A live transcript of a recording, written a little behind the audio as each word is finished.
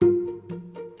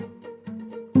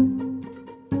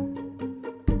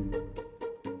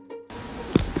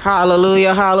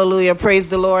Hallelujah, hallelujah. Praise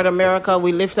the Lord, America.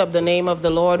 We lift up the name of the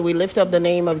Lord. We lift up the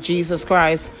name of Jesus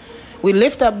Christ. We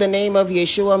lift up the name of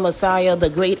Yeshua Messiah,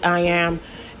 the great I am,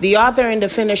 the author and the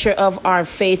finisher of our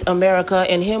faith, America.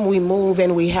 In him we move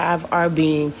and we have our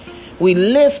being. We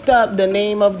lift up the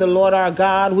name of the Lord our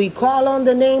God. We call on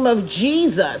the name of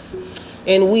Jesus.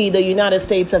 And we, the United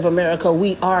States of America,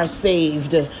 we are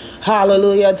saved.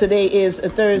 Hallelujah. Today is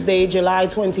Thursday, July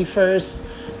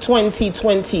 21st,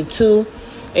 2022.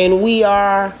 And we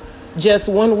are just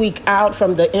 1 week out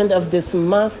from the end of this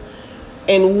month.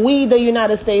 And we, the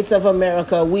United States of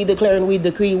America, we declare and we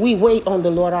decree, we wait on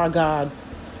the Lord our God.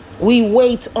 We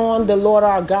wait on the Lord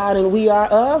our God, and we are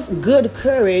of good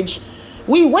courage.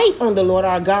 We wait on the Lord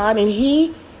our God, and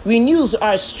he renews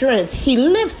our strength. He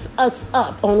lifts us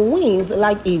up on wings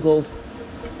like eagles.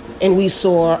 And we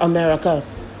soar, America.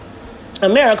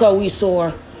 America, we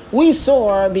soar. We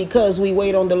soar because we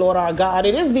wait on the Lord our God.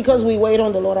 It is because we wait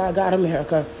on the Lord our God,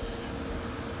 America,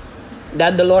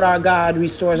 that the Lord our God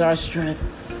restores our strength.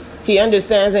 He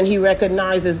understands and he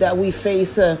recognizes that we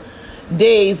face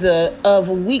days of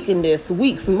weakness,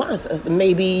 weeks, months,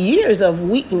 maybe years of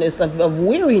weakness, of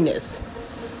weariness,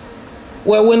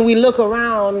 where when we look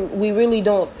around, we really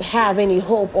don't have any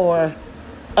hope or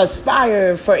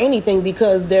aspire for anything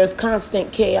because there's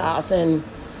constant chaos and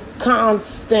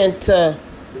constant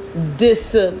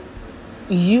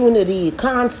disunity,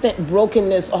 constant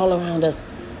brokenness all around us.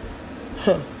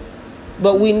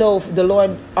 But we know the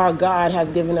Lord our God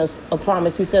has given us a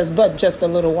promise. He says, but just a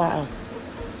little while.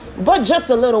 But just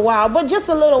a little while. But just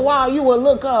a little while you will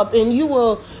look up and you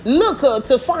will look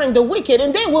to find the wicked,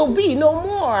 and there will be no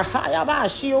more. Just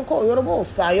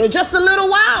a little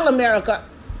while, America.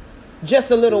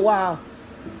 Just a little while.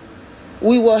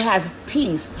 We will have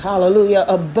peace. Hallelujah.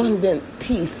 Abundant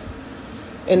peace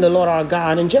in the Lord our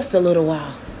God in just a little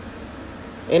while.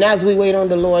 And as we wait on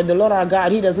the Lord our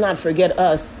God, he does not forget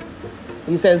us.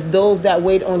 He says those that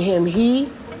wait on him, he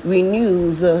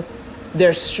renews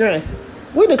their strength.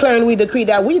 We declare and we decree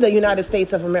that we, the United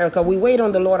States of America, we wait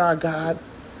on the Lord our God.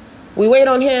 We wait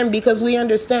on him because we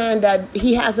understand that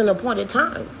he has an appointed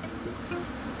time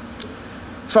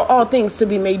for all things to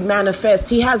be made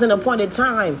manifest. He has an appointed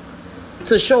time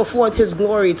to show forth his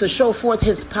glory, to show forth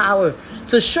his power,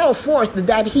 to show forth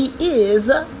that he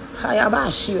is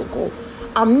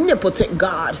omnipotent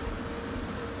God.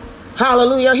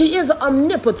 Hallelujah. He is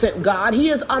omnipotent God. He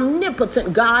is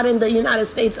omnipotent God in the United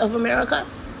States of America.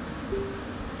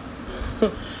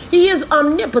 He is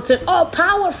omnipotent, all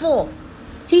powerful.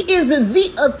 He is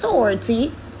the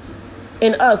authority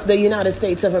in us, the United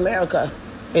States of America.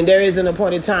 And there is an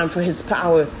appointed time for his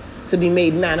power to be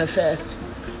made manifest.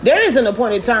 There is an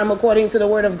appointed time, according to the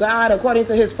word of God, according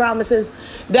to his promises,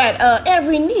 that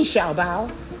every knee shall bow.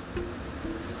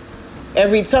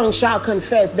 Every tongue shall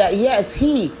confess that, yes,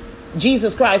 he,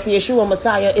 Jesus Christ, Yeshua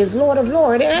Messiah, is Lord of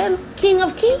Lords and King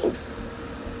of Kings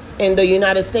in the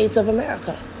United States of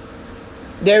America.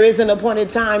 There is an appointed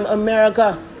time,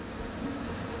 America.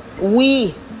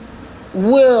 We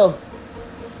will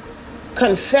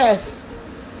confess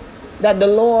that the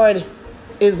Lord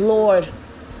is Lord,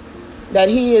 that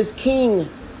he is King,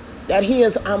 that he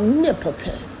is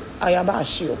omnipotent,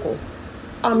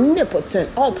 omnipotent,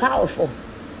 all-powerful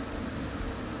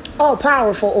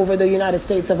over the United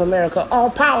States of America,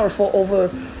 all-powerful over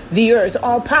the earth,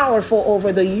 all-powerful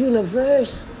over the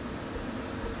universe.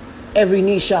 Every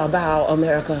knee shall bow,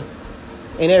 America,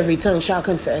 and every tongue shall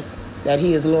confess that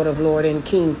he is Lord of Lords and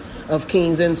King of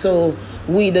Kings. And so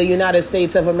we, the United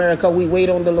States of America, we wait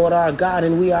on the Lord our God,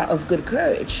 and we are of good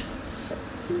courage.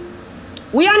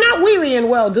 We are not weary in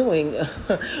well-doing.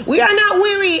 We are not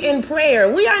weary in prayer.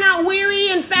 We are not weary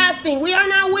in fasting. We are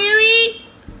not weary.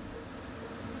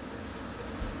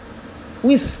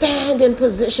 We stand in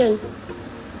position.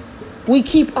 We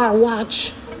keep our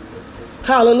watch.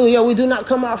 Hallelujah. We do not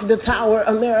come off the tower,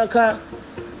 America.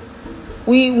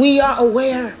 We are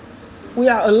aware. We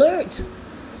are alert.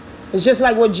 It's just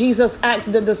like what Jesus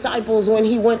asked the disciples when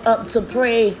he went up to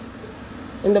pray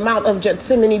in the Mount of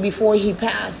Gethsemane before he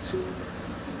passed,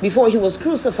 before he was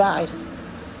crucified.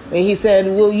 And he said,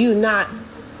 will you not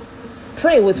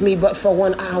pray with me but for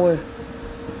 1 hour?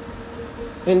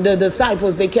 And the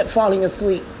disciples, they kept falling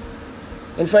asleep.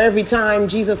 And for every time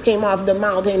Jesus came off the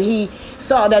mount and he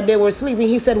saw that they were sleeping,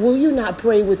 he said, will you not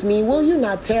pray with me? Will you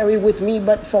not tarry with me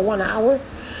but for 1 hour?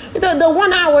 The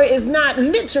 1 hour is not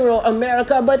literal,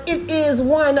 America, but it is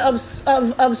one of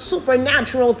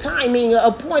supernatural timing,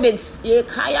 appointed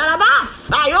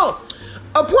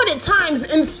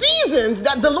times and seasons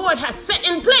that the Lord has set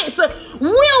in place.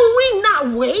 Will we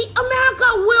not wait, America?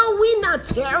 Will we not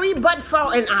tarry but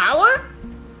for an hour?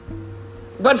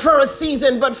 but for a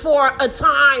season, but for a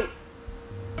time,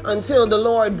 until the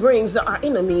Lord brings our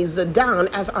enemies down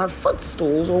as our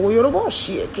footstools. Oh, you're the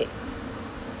bullshit.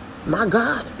 My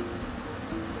God.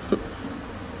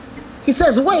 He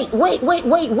says, wait,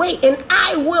 and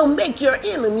I will make your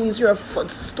enemies your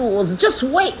footstools. Just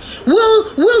wait.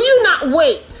 Will you not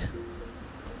wait?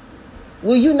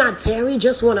 Will you not tarry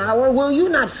just 1 hour? Will you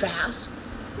not fast?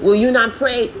 Will you not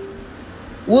pray?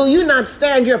 Will you not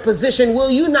stand your position?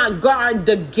 Will you not guard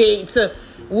the gates?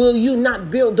 Will you not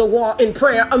build the wall in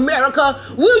prayer? America,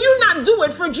 will you not do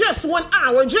it for just 1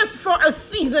 hour, just for a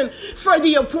season, for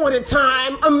the appointed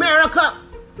time? America,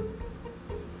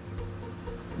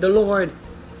 the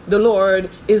Lord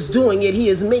is doing it. He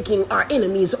is making our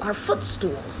enemies our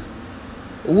footstools.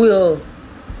 Will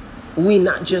we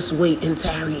not just wait and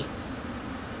tarry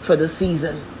for the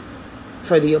season,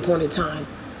 for the appointed time?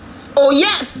 Oh,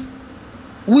 yes,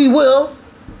 we will.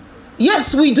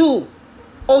 Yes, we do.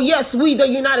 Oh, yes, we, the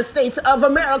United States of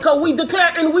America, we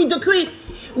declare and we decree,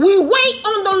 we wait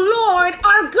on the Lord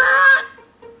our God,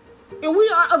 and we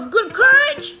are of good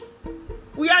courage.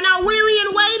 We are not weary in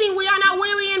waiting. We are not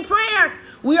weary in prayer.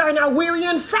 We are not weary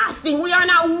in fasting. We are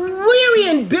not weary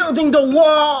in building the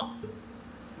wall.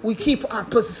 We keep our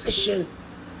position.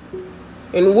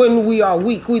 And when we are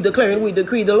weak, we declare and we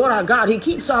decree, the Lord our God, he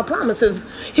keeps our promises,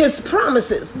 his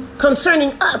promises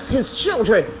concerning us, his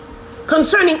children,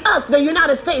 concerning us, the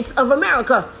United States of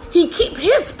America. He keep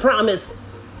his promise,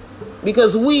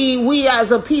 because we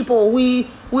as a people, we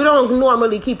don't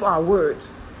normally keep our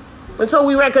words. And so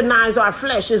we recognize our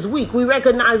flesh is weak. We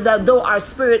recognize that though our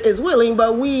spirit is willing,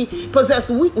 but we possess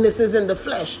weaknesses in the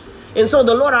flesh. And so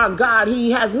the Lord our God,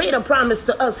 he has made a promise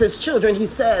to us, his children. He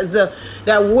says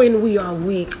that when we are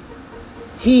weak,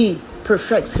 he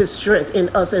perfects his strength in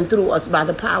us and through us by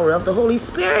the power of the Holy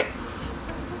Spirit.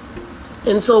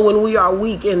 And so when we are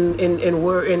weak in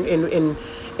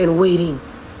waiting,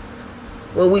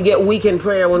 when we get weak in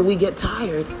prayer, when we get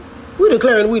tired, we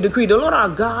declare and we decree, the Lord our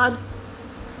God,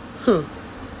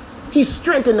 he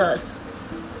strengthens us.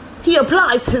 He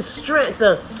applies his strength.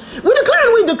 We declare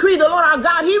and we decree, the Lord our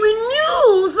God, he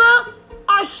renews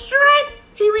our strength.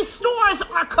 He restores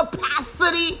our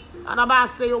capacity.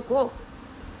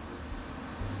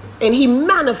 And he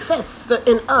manifests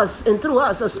in us and through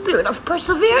us a spirit of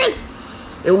perseverance.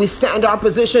 And we stand our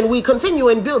position. We continue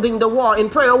in building the wall in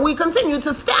prayer. We continue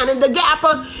to stand in the gap,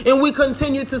 and we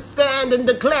continue to stand and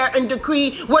declare and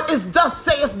decree what is thus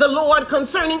saith the Lord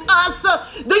concerning us,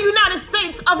 the United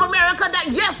States of America, that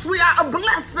yes, we are a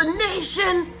blessed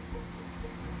nation.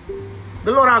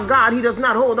 The Lord our God, he does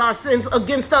not hold our sins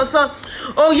against us.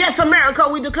 Oh yes, America,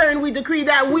 we declare and we decree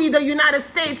that we, the United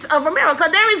States of America,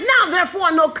 there is now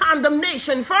therefore no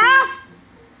condemnation for us,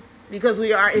 because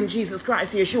we are in Jesus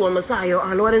Christ, Yeshua, Messiah,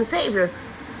 our Lord and Savior.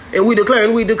 And we declare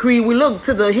and we decree, we look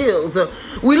to the hills.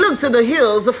 We look to the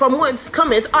hills from whence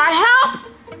cometh our help.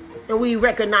 And we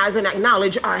recognize and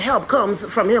acknowledge our help comes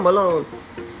from him alone,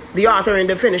 the author and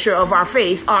the finisher of our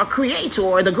faith, our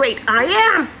creator, the great I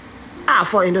am,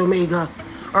 Alpha and Omega,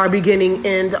 our beginning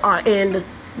and our end,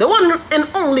 the one and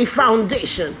only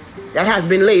foundation that has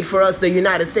been laid for us, the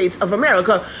United States of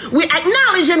America. We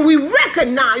acknowledge and we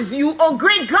recognize you, oh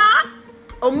great God,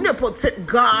 omnipotent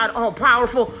God,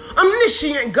 all-powerful,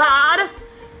 omniscient God.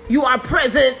 You are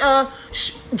present,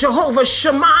 Jehovah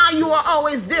Shammah. You are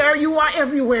always there. You are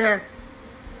everywhere.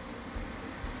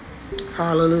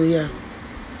 Hallelujah.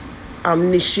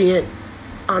 Omniscient,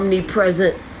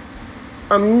 omnipresent,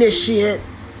 omniscient.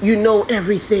 You know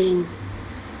everything.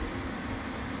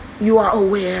 You are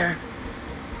aware.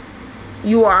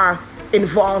 You are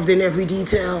involved in every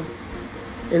detail.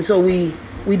 And so we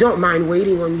don't mind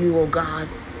waiting on you, oh God.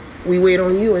 We wait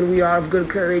on you, and we are of good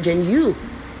courage. And you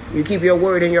keep your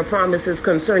word and your promises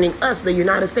concerning us, the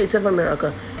United States of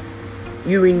America.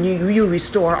 You renew, you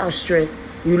restore our strength.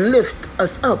 You lift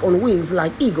us up on wings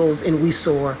like eagles, and we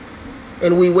soar.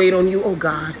 And we wait on you, oh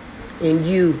God. And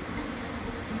you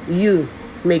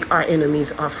make our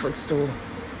enemies our footstool.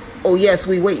 Oh yes,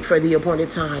 we wait for the appointed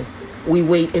time. We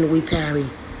wait and we tarry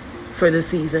for the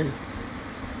season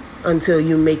until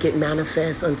you make it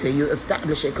manifest, until you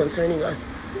establish it concerning us.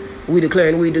 We declare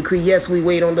and we decree, yes, we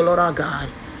wait on the Lord our God.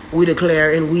 We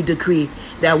declare and we decree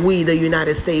that we, the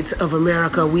United States of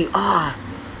America, we are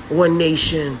one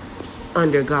nation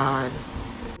under God.